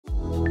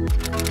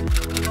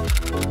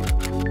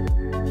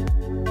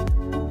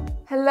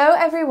Hello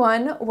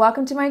everyone,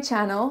 welcome to my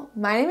channel.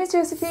 My name is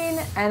Josephine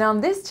and on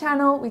this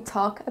channel we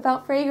talk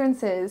about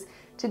fragrances.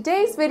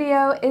 Today's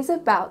video is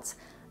about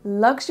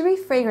luxury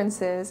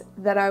fragrances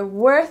that are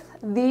worth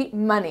the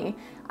money.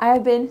 I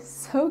have been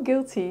so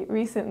guilty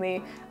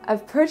recently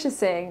of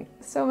purchasing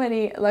so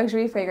many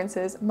luxury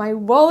fragrances. My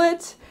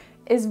wallet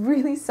is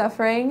really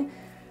suffering,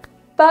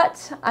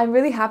 but I'm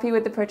really happy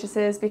with the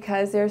purchases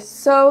because they're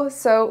so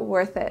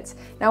worth it.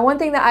 Now, one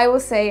thing that I will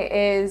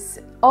say is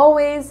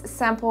always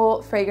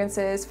sample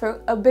fragrances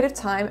for a bit of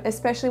time,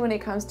 especially when it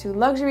comes to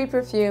luxury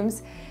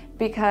perfumes,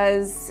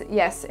 because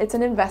yes, it's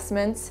an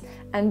investment.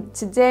 And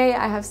today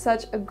I have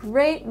such a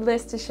great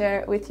list to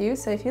share with you.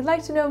 So if you'd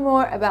like to know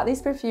more about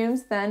these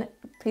perfumes, then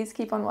please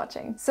keep on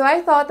watching. So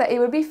I thought that it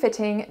would be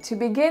fitting to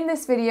begin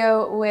this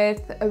video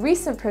with a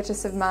recent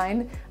purchase of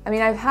mine. I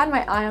mean, I've had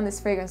my eye on this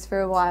fragrance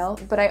for a while,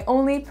 but I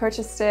only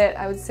purchased it,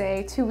 I would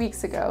say, 2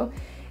 weeks ago.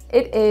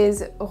 It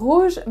is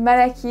Rouge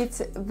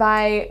Malachite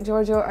by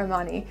Giorgio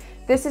Armani.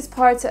 This is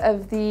part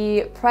of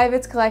the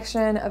private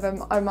collection of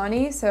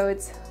Armani, so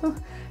it's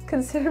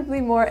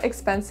considerably more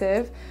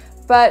expensive.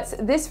 But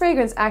this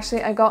fragrance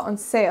actually I got on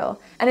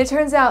sale, and it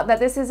turns out that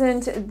this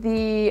isn't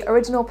the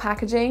original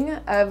packaging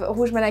of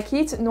Rouge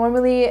Malachite.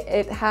 Normally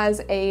it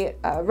has a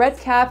red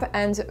cap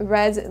and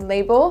red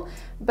label,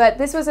 but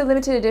this was a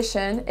limited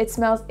edition. It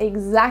smells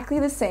exactly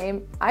the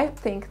same. I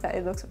think that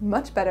it looks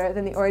much better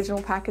than the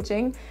original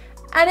packaging,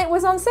 and it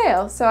was on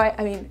sale, so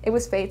I mean, it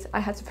was fate, I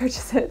had to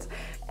purchase it.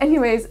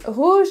 Anyways,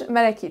 Rouge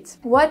Malachite.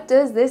 What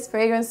does this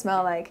fragrance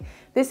smell like?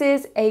 This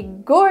is a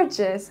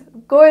gorgeous,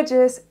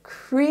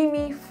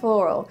 creamy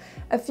floral.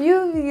 A few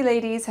of you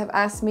ladies have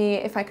asked me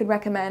if I could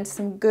recommend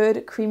some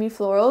good creamy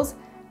florals.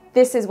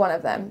 This is one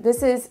of them.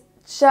 This is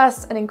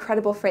just an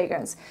incredible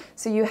fragrance.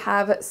 So you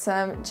have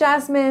some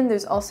jasmine,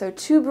 there's also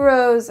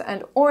tuberose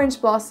and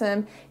orange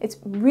blossom. It's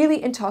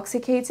really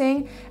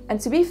intoxicating, and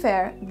to be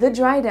fair, the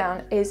dry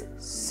down is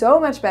so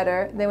much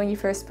better than when you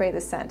first spray the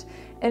scent.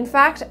 In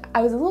fact,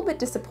 I was a little bit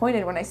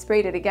disappointed when I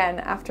sprayed it again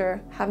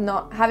after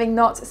having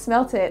not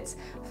smelt it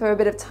for a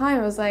bit of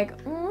time. I was like,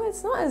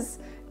 it's not as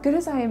good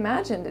as I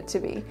imagined it to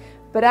be.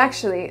 But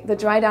actually, the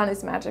dry down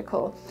is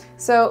magical.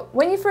 So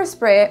when you first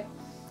spray it,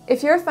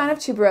 if you're a fan of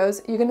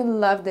tuberose, you're gonna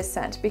love this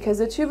scent because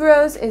the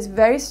tuberose is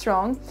very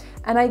strong,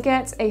 and I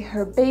get a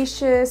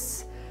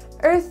herbaceous,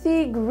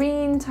 earthy,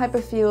 green type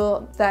of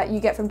feel that you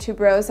get from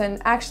tuberose.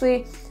 And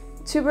actually,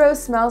 tuberose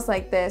smells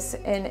like this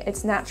in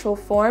its natural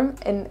form,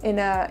 in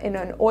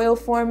an oil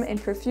form in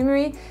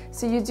perfumery.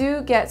 So you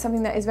do get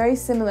something that is very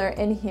similar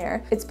in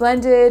here. It's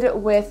blended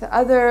with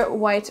other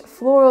white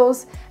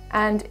florals,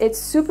 and it's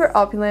super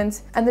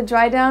opulent. And the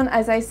dry down,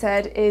 as I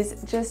said,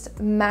 is just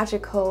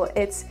magical.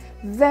 It's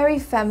very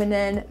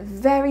feminine,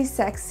 very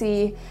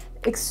sexy,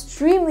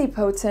 extremely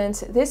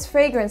potent. This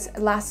fragrance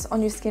lasts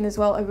on your skin as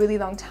well a really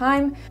long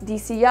time. The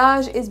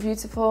sillage is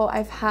beautiful.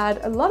 I've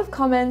had a lot of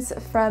comments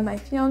from my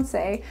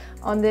fiance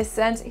on this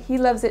scent. He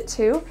loves it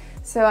too.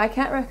 So I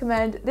can't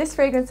recommend this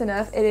fragrance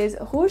enough. It is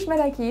Rouge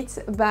Malachite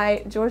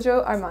by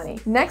Giorgio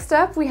Armani. Next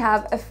up, we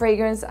have a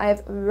fragrance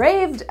I've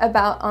raved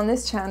about on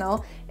this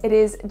channel. It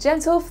is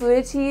Gentle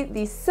Fluidity,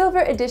 the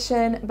Silver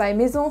Edition by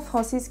Maison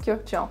Francis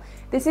Kurkdjian.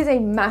 This is a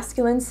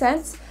masculine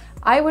scent.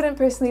 I wouldn't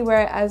personally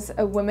wear it as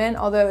a woman,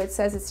 although it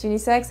says it's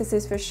unisex. This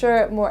is for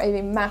sure more of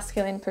a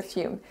masculine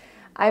perfume.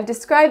 I've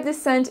described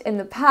this scent in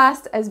the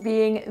past as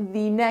being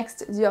the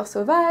next Dior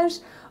Sauvage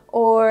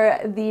or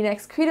the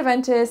next Creed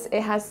Aventus.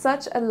 It has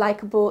such a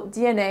likable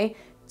DNA,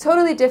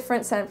 totally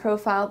different scent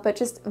profile, but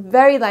just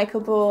very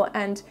likable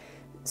and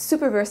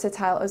super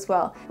versatile as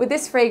well. With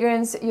this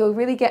fragrance, you'll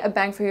really get a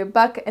bang for your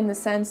buck in the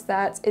sense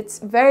that it's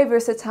very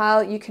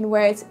versatile. You can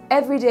wear it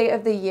every day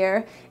of the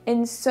year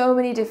in so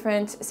many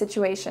different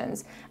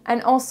situations.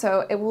 And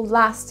also, it will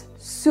last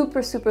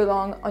super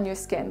long on your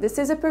skin. This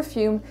is a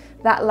perfume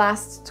that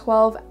lasts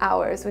 12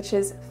 hours, which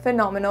is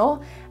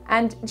phenomenal.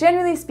 And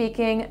generally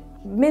speaking,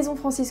 Maison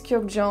Francis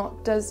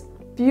Kurkdjian does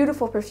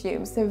beautiful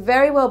perfumes. They're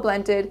very well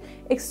blended,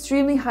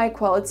 extremely high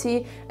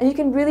quality, and you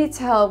can really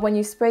tell when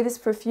you spray this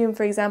perfume,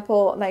 for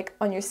example, like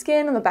on your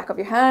skin, on the back of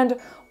your hand,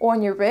 or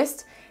on your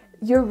wrist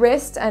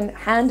and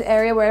hand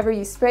area, wherever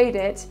you sprayed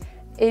it,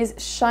 is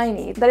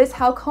shiny. That is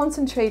how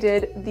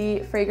concentrated the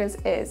fragrance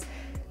is.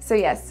 So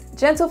yes,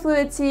 Gentle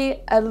Fluidity,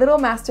 a little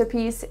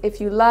masterpiece.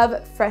 If you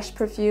love fresh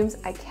perfumes,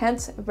 I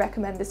can't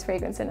recommend this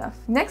fragrance enough.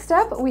 Next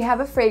up, we have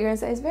a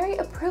fragrance that is very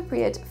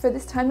appropriate for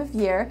this time of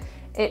year.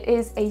 It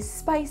is a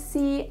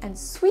spicy and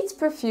sweet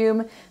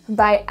perfume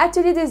by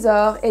Atelier des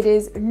Ors. It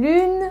is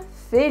Lune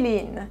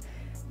Féline.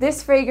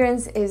 This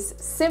fragrance is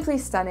simply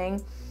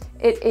stunning.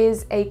 It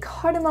is a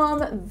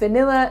cardamom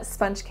vanilla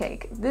sponge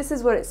cake. This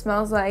is what it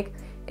smells like.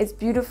 It's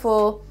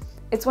beautiful.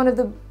 It's one of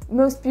the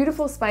most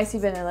beautiful spicy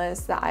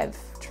vanillas that I've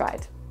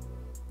tried.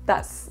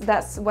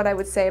 That's what I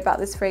would say about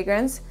this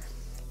fragrance.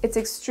 It's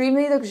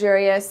extremely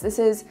luxurious. This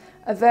is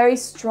a very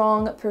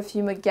strong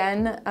perfume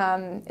again.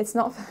 It's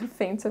not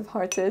faint of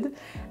hearted.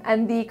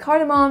 And the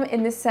cardamom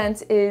in this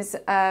scent is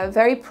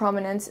very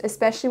prominent,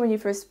 especially when you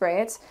first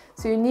spray it.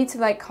 So you need to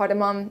like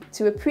cardamom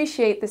to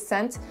appreciate the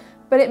scent.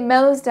 but it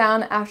mellows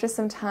down after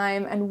some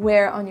time and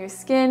wear on your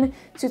skin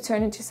to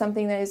turn into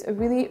something that is a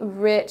really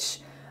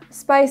rich,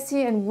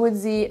 spicy and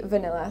woodsy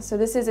vanilla. So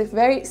this is a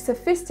very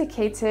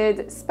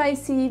sophisticated,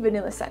 spicy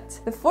vanilla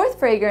scent. The fourth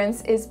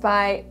fragrance is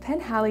by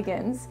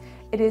Penhaligon's.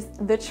 It is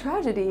The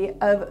Tragedy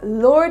of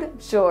Lord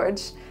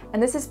George,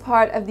 and this is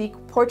part of the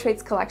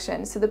Portraits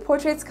collection. So the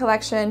Portraits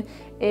collection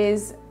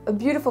is a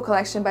beautiful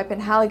collection by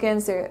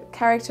Penhaligon's. Their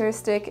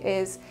characteristic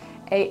is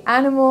an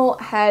animal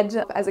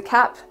head as a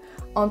cap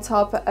on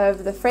top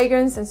of the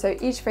fragrance, and so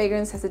each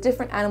fragrance has a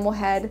different animal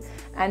head,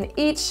 and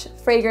each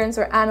fragrance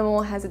or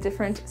animal has a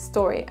different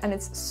story, and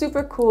it's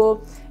super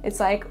cool. It's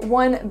like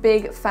one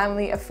big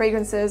family of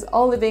fragrances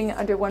all living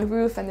under one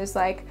roof, and there's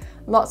like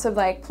lots of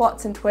like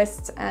plots and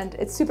twists, and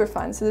it's super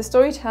fun. So the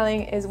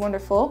storytelling is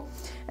wonderful.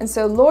 And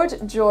so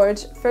Lord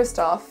George, first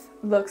off,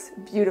 looks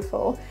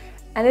beautiful,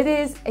 and it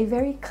is a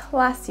very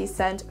classy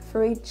scent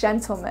for a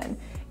gentleman.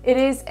 It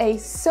is a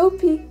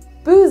soapy,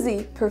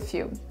 boozy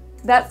perfume.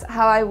 That's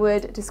how I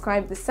would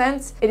describe the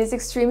scent. It is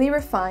extremely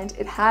refined.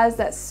 It has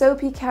that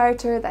soapy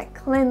character, that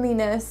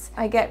cleanliness.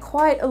 I get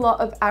quite a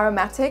lot of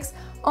aromatics,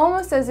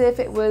 almost as if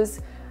it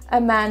was a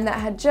man that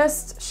had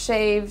just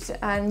shaved,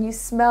 and you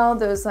smell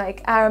those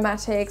like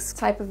aromatics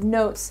type of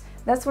notes.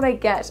 That's what I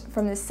get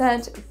from the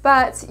scent,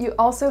 but you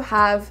also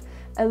have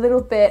a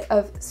little bit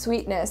of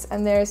sweetness,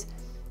 and there's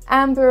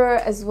amber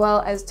as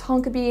well as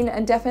tonka bean,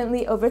 and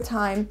definitely over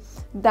time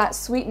that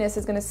sweetness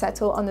is going to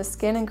settle on the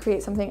skin and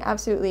create something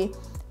absolutely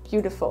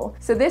beautiful.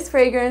 So this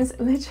fragrance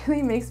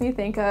literally makes me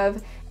think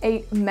of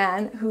a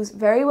man who's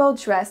very well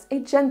dressed, a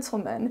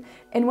gentleman,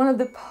 in one of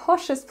the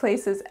poshest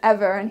places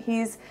ever, and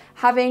he's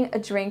having a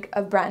drink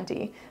of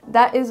brandy.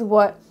 That is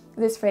what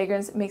this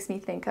fragrance makes me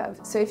think of.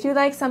 So if you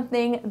like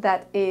something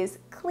that is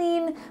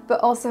clean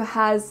but also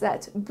has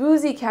that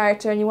boozy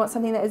character, and you want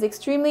something that is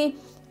extremely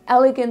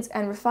elegant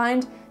and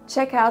refined,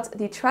 check out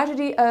The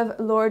Tragedy of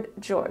Lord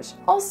George.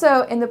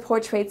 Also in the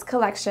Portraits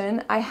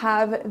collection, I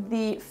have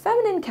the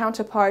feminine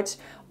counterpart,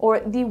 or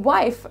the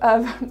wife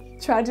of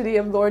Tragedy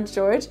of Lord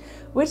George,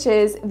 which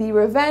is The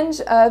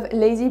Revenge of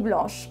Lady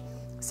Blanche.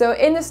 So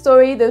in the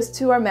story, those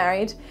two are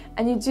married,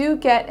 and you do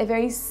get a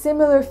very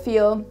similar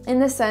feel in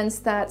the sense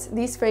that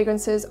these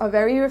fragrances are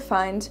very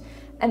refined,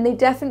 and they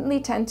definitely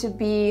tend to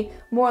be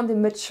more on the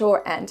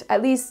mature end.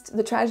 At least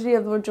The Tragedy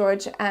of Lord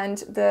George and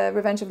The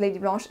Revenge of Lady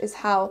Blanche is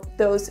how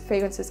those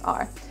fragrances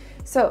are.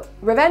 So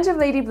Revenge of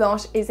Lady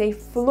Blanche is a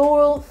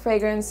floral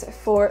fragrance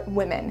for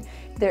women.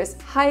 There's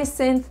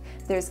hyacinth,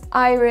 there's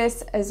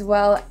iris, as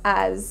well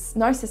as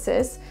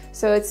narcissus.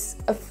 So it's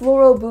a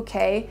floral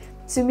bouquet.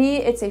 To me,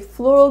 it's a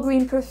floral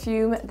green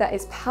perfume that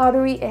is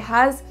powdery. It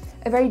has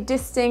a very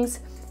distinct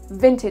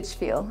vintage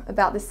feel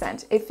about the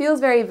scent. It feels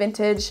very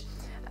vintage,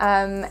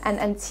 and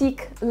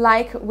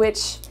antique-like,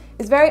 which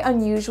is very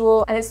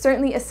unusual, and it's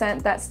certainly a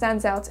scent that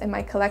stands out in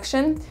my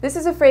collection. This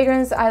is a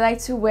fragrance I like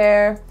to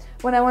wear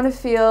when I want to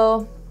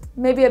feel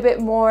maybe a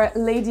bit more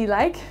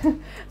ladylike.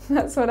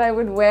 That's what I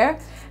would wear.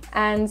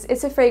 And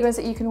it's a fragrance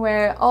that you can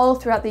wear all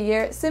throughout the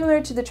year,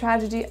 similar to The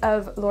Tragedy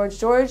of Lord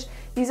George.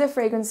 These are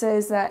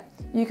fragrances that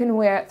you can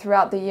wear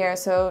throughout the year,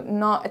 so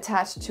not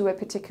attached to a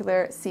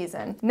particular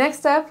season.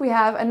 Next up, we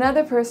have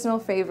another personal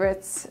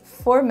favorite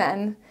for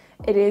men.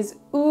 It is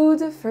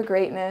Oud for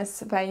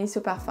Greatness by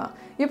Initio Parfum.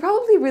 You're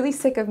probably really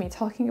sick of me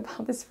talking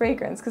about this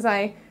fragrance, because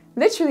I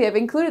literally have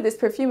included this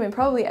perfume in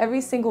probably every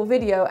single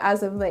video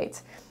as of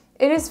late.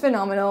 It is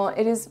phenomenal.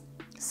 It is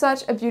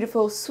such a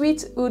beautiful,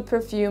 sweet oud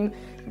perfume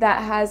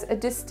that has a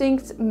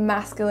distinct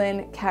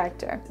masculine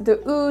character.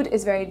 The oud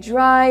is very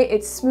dry,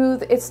 it's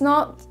smooth. It's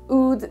not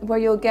oud where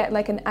you'll get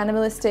like an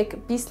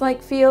animalistic,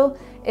 beast-like feel.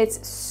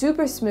 It's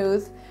super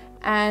smooth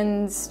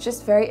and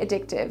just very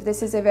addictive.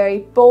 This is a very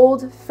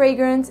bold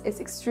fragrance. It's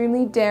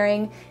extremely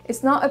daring.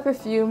 It's not a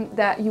perfume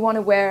that you want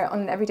to wear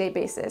on an everyday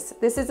basis.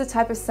 This is the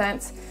type of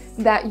scent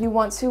that you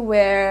want to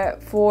wear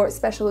for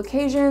special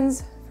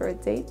occasions, for a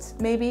date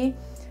maybe.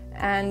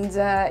 And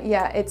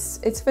yeah,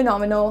 it's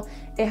phenomenal.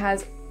 It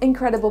has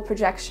incredible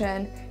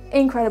projection,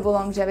 incredible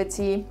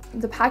longevity.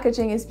 The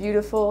packaging is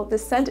beautiful. The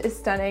scent is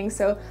stunning.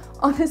 So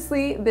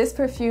honestly, this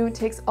perfume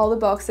ticks all the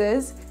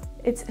boxes.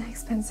 It's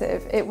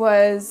expensive. It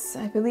was,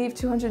 I believe,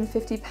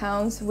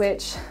 £250,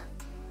 which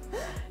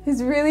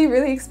is really,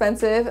 really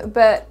expensive,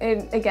 but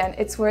again,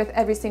 it's worth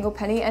every single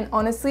penny. And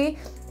honestly,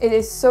 it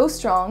is so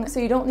strong,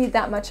 so you don't need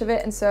that much of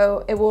it, and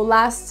so it will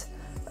last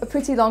a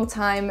pretty long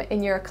time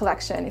in your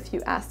collection, if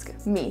you ask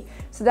me.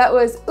 So that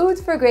was Oud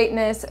for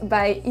Greatness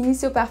by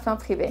Initio Parfum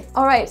Privé.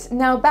 All right,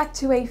 now back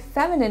to a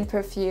feminine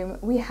perfume.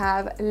 We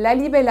have La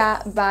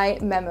Libella by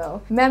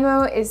Memo.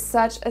 Memo is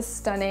such a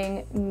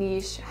stunning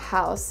niche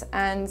house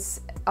and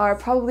are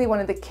probably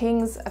one of the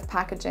kings of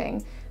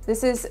packaging.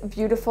 This is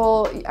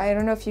beautiful. I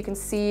don't know if you can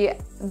see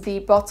the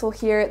bottle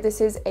here.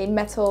 This is a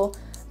metal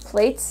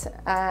plate,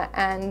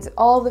 and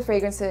all the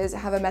fragrances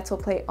have a metal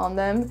plate on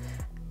them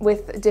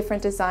with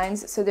different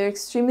designs, so they're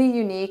extremely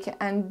unique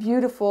and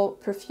beautiful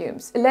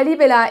perfumes. La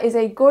Libella is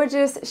a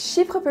gorgeous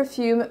chypre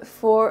perfume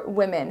for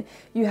women.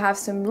 You have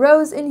some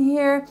rose in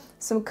here,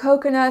 some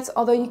coconut,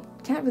 although you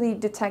can't really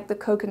detect the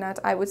coconut,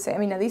 I would say. I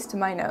mean, at least to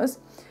my nose.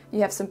 You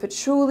have some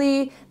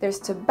patchouli, there's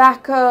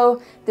tobacco,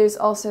 there's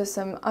also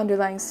some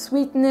underlying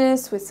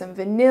sweetness with some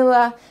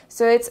vanilla.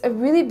 So it's a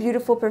really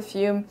beautiful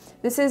perfume.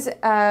 This is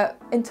an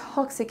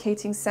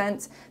intoxicating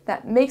scent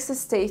that makes a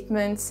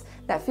statement,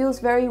 that feels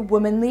very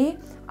womanly.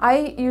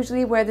 I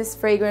usually wear this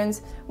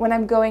fragrance when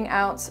I'm going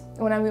out,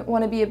 when I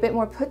want to be a bit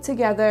more put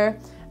together.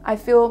 I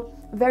feel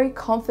very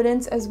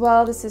confident as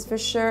well. This is for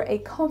sure a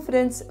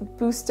confidence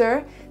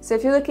booster. So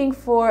if you're looking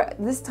for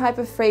this type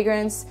of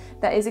fragrance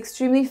that is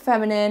extremely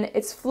feminine,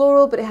 it's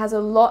floral, but it has a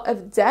lot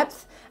of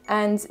depth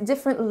and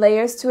different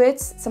layers to it,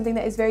 something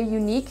that is very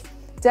unique,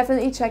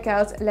 definitely check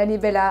out La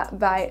Libella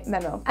by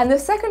Memo. And the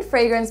second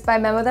fragrance by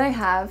Memo that I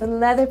have, a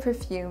leather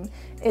perfume.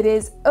 It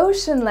is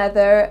Ocean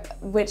Leather,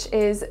 which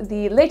is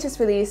the latest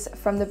release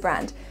from the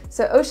brand.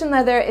 So Ocean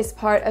Leather is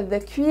part of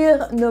the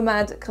Cuir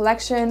Nomade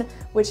collection,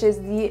 which is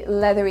the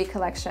leathery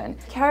collection.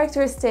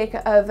 Characteristic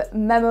of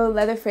Memo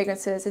leather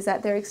fragrances is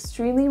that they're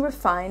extremely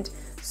refined,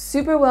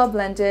 super well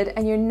blended,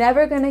 and you're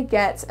never gonna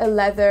get a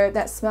leather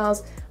that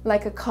smells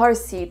like a car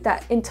seat,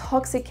 that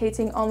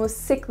intoxicating,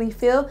 almost sickly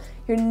feel.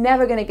 You're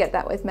never gonna get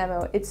that with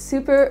Memo. It's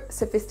super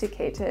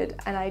sophisticated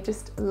and I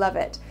just love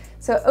it.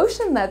 So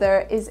Ocean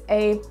Leather is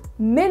a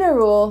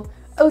mineral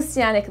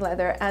oceanic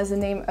leather, as the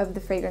name of the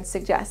fragrance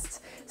suggests.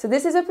 So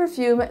this is a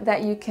perfume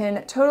that you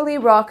can totally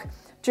rock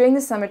during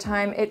the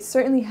summertime. It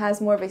certainly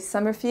has more of a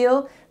summer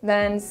feel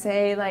than,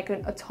 say, like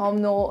an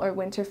autumnal or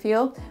winter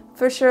feel.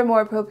 For sure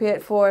more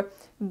appropriate for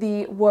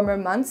the warmer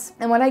months.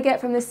 And what I get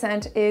from this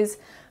scent is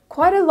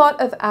quite a lot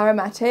of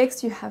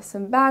aromatics. You have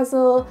some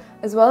basil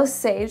as well as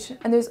sage,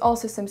 and there's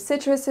also some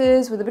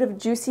citruses with a bit of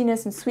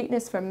juiciness and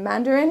sweetness from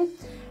mandarin.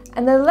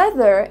 And the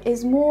leather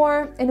is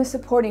more in a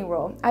supporting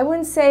role. I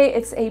wouldn't say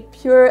it's a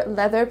pure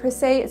leather per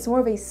se, it's more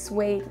of a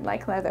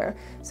suede-like leather.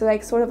 So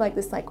like sort of like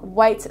this like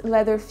white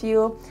leather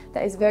feel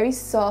that is very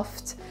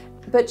soft,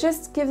 but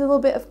just gives a little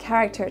bit of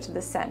character to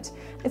the scent.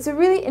 It's a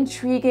really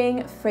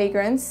intriguing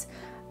fragrance.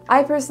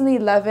 I personally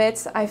love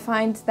it. I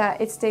find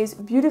that it stays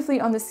beautifully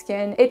on the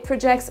skin. It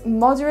projects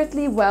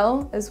moderately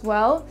well as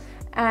well.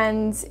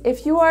 And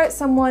if you are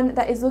someone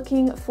that is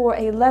looking for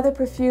a leather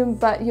perfume,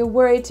 but you're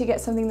worried to get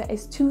something that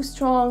is too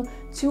strong,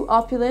 too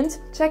opulent,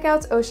 check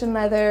out Ocean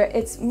Leather.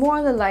 It's more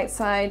on the light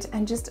side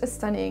and just a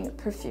stunning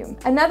perfume.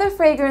 Another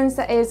fragrance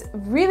that is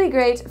really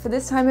great for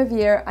this time of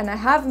year, and I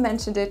have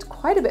mentioned it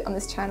quite a bit on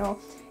this channel,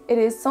 it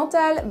is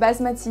Santal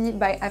Basmati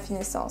by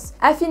Affinescence.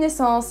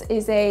 Affinescence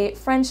is a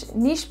French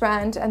niche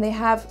brand, and they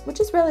have,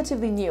 which is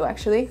relatively new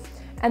actually,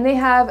 and they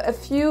have a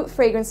few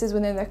fragrances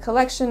within their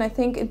collection. I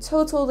think in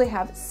total they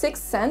have 6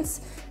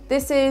 scents.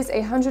 This is a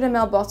 100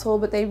 ml bottle,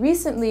 but they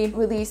recently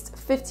released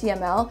 50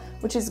 ml,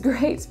 which is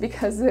great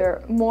because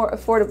they're more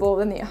affordable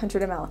than the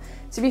 100 ml.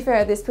 To be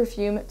fair, this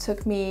perfume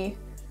took me,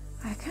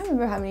 I can't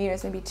remember how many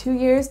years, maybe 2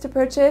 years to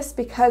purchase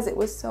because it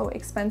was so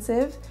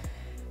expensive.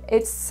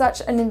 It's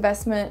such an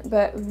investment,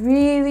 but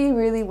really,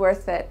 really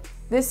worth it.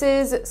 This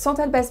is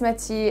Santal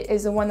Basmati,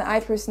 is the one that I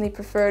personally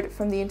preferred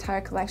from the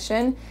entire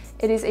collection.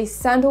 It is a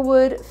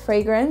sandalwood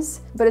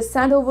fragrance, but a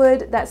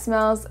sandalwood that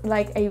smells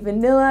like a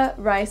vanilla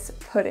rice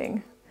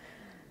pudding.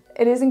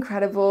 It is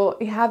incredible.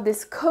 You have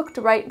this cooked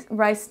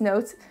rice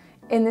note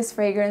in this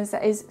fragrance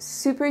that is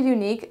super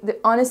unique.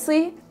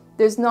 Honestly,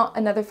 there's not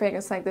another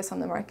fragrance like this on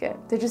the market.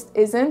 There just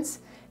isn't.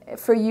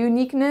 For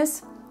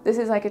uniqueness, this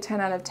is like a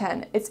 10 out of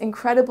 10. It's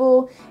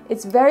incredible.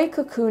 It's very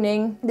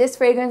cocooning. This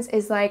fragrance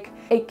is like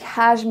a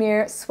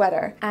cashmere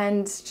sweater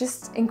and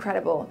just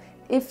incredible.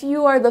 If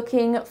you are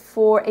looking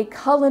for a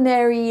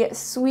culinary,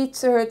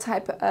 sweeter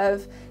type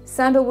of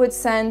sandalwood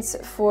scent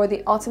for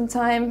the autumn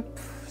time,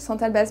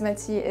 Santal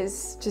Basmati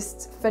is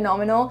just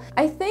phenomenal.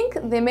 I think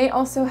they may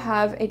also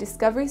have a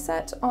discovery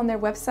set on their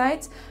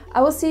website.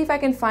 I will see if I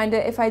can find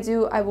it. If I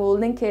do, I will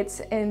link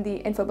it in the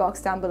info box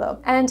down below.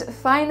 And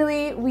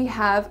finally, we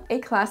have a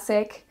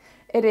classic.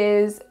 It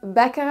is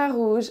Baccarat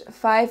Rouge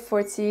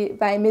 540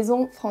 by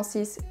Maison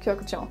Francis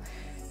Kurkdjian.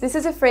 This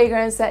is a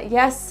fragrance that,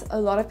 yes, a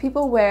lot of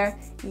people wear.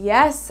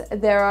 Yes,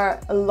 there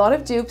are a lot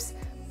of dupes,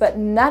 but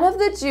none of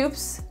the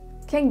dupes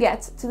can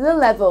get to the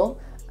level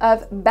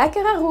of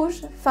Baccarat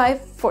Rouge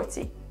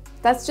 540.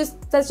 That's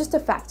just a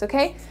fact,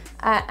 okay?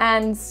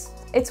 And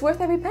it's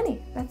worth every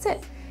penny. That's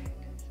it.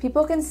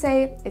 People can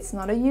say it's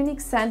not a unique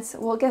scent.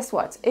 Well, guess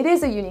what? It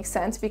is a unique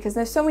scent because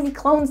there's so many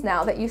clones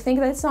now that you think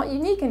that it's not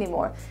unique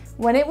anymore.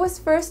 When it was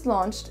first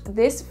launched,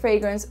 this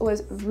fragrance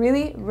was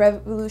really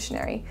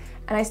revolutionary.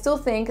 And I still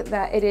think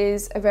that it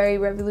is a very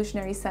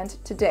revolutionary scent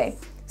today.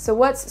 So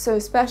what's so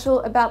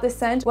special about this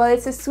scent? Well,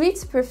 it's a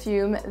sweet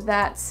perfume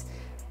that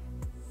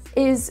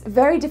is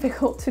very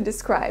difficult to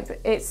describe.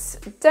 It's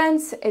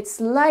dense,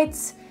 it's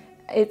light,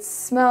 it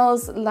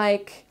smells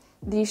like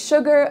the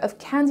sugar of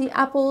candy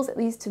apples, at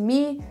least to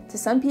me. To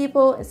some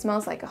people, it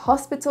smells like a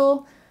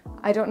hospital.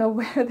 I don't know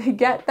where they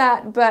get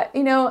that, but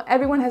you know,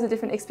 everyone has a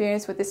different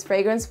experience with this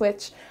fragrance,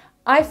 which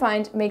I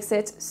find makes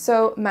it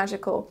so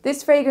magical.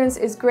 This fragrance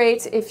is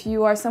great if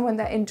you are someone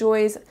that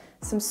enjoys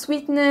some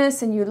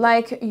sweetness and you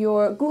like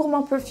your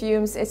gourmand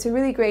perfumes, it's a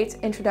really great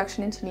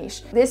introduction into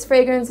niche. This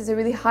fragrance is a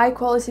really high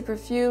quality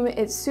perfume.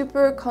 It's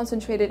super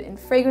concentrated in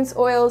fragrance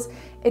oils.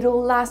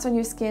 It'll last on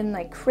your skin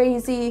like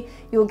crazy.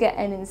 You'll get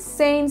an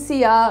insane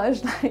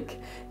sillage, like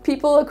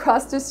people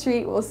across the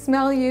street will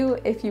smell you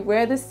if you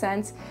wear this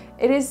scent.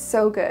 It is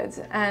so good,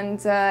 and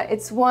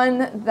it's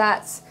one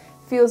that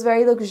feels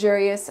very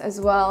luxurious as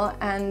well,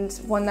 and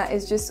one that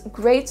is just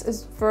great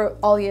for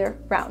all year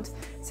round.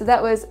 So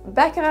that was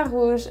Baccarat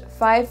Rouge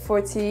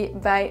 540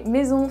 by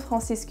Maison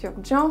Francis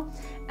Kurkdjian,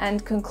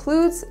 and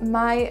concludes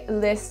my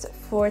list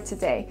for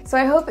today. So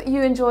I hope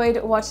you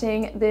enjoyed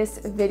watching this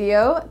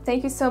video.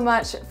 Thank you so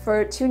much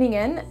for tuning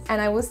in, and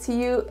I will see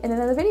you in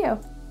another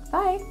video.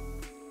 Bye!